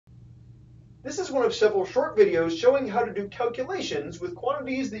This is one of several short videos showing how to do calculations with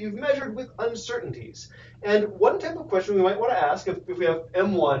quantities that you've measured with uncertainties. And one type of question we might want to ask, if we have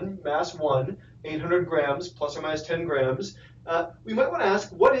M1, mass 1, 800 grams, plus or minus 10 grams, we might want to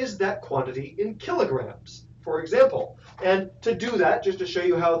ask, what is that quantity in kilograms, for example? And to do that, just to show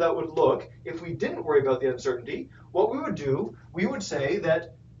you how that would look, if we didn't worry about the uncertainty, what we would do, we would say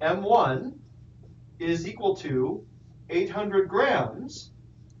that M1 is equal to 800 grams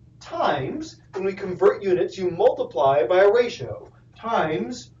times, when we convert units, you multiply by a ratio,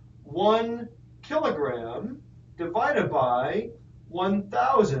 times 1 kilogram divided by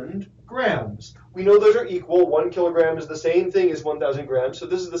 1,000 grams. We know those are equal. 1 kilogram is the same thing as 1,000 grams, so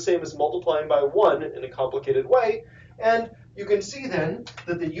this is the same as multiplying by 1 in a complicated way. And you can see then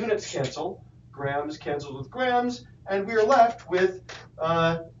that the units cancel. Grams cancels with grams, and we are left with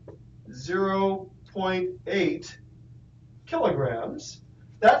 0.8 kilograms.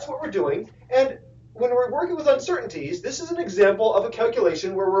 That's what we're doing. And when we're working with uncertainties, this is an example of a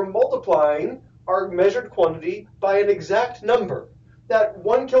calculation where we're multiplying our measured quantity by an exact number. That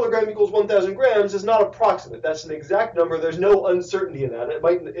 1 kilogram equals 1,000 grams is not approximate. That's an exact number. There's no uncertainty in that.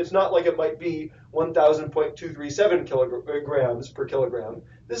 It's not like it might be 1,000.237 kilograms per kilogram.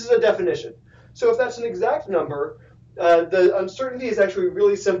 This is a definition. So if that's an exact number, the uncertainty is actually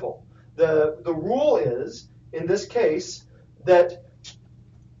really simple. The rule is, in this case, that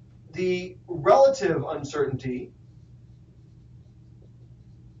the relative uncertainty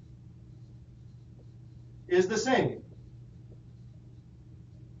is the same.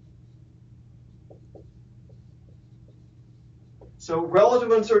 So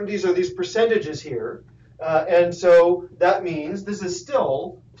relative uncertainties are these percentages here. And so that means this is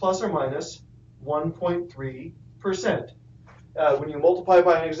still plus or minus 1.3%. When you multiply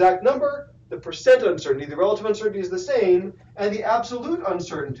by an exact number, the percent uncertainty, the relative uncertainty is the same, and the absolute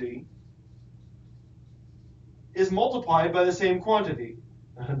uncertainty is multiplied by the same quantity.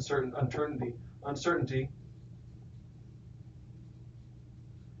 Uncertainty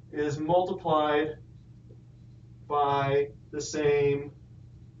is multiplied by the same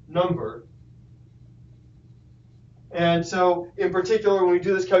number. And so, in particular, when we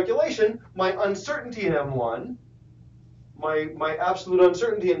do this calculation, my uncertainty in M1, my absolute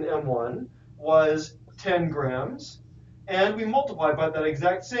uncertainty in M1 was 10 grams, and we multiply by that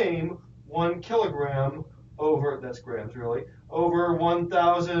exact same 1 kilogram over, that's grams really, over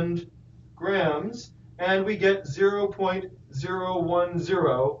 1,000 grams, and we get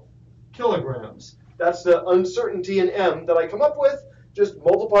 0.010 kilograms. That's the uncertainty in M that I come up with, just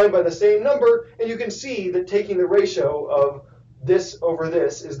multiplying by the same number, and you can see that taking the ratio of this over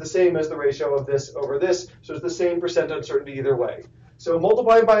this is the same as the ratio of this over this, so it's the same percent uncertainty either way. So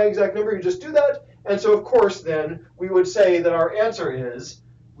multiplying by an exact number, you just do that, and so of course then we would say that our answer is,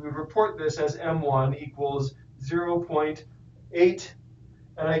 we would report this as M1 equals 0.8,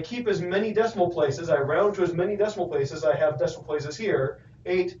 and I keep as many decimal places, I round to as many decimal places, I have decimal places here,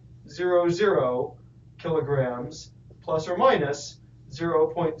 800 kilograms plus or minus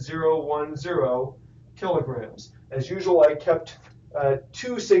 0.010 kilograms. As usual, I kept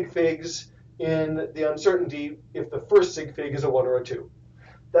 2 sig figs in the uncertainty if the first sig fig is a 1 or a 2.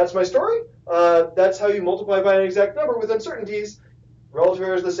 That's my story. That's how you multiply by an exact number with uncertainties. Relative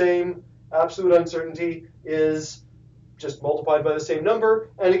error is the same. Absolute uncertainty is just multiplied by the same number.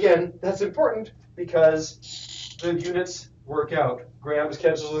 And again, that's important because the units work out. Grams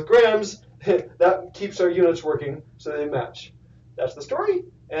cancels with grams. That keeps our units working so they match. That's the story,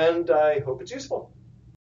 and I hope it's useful.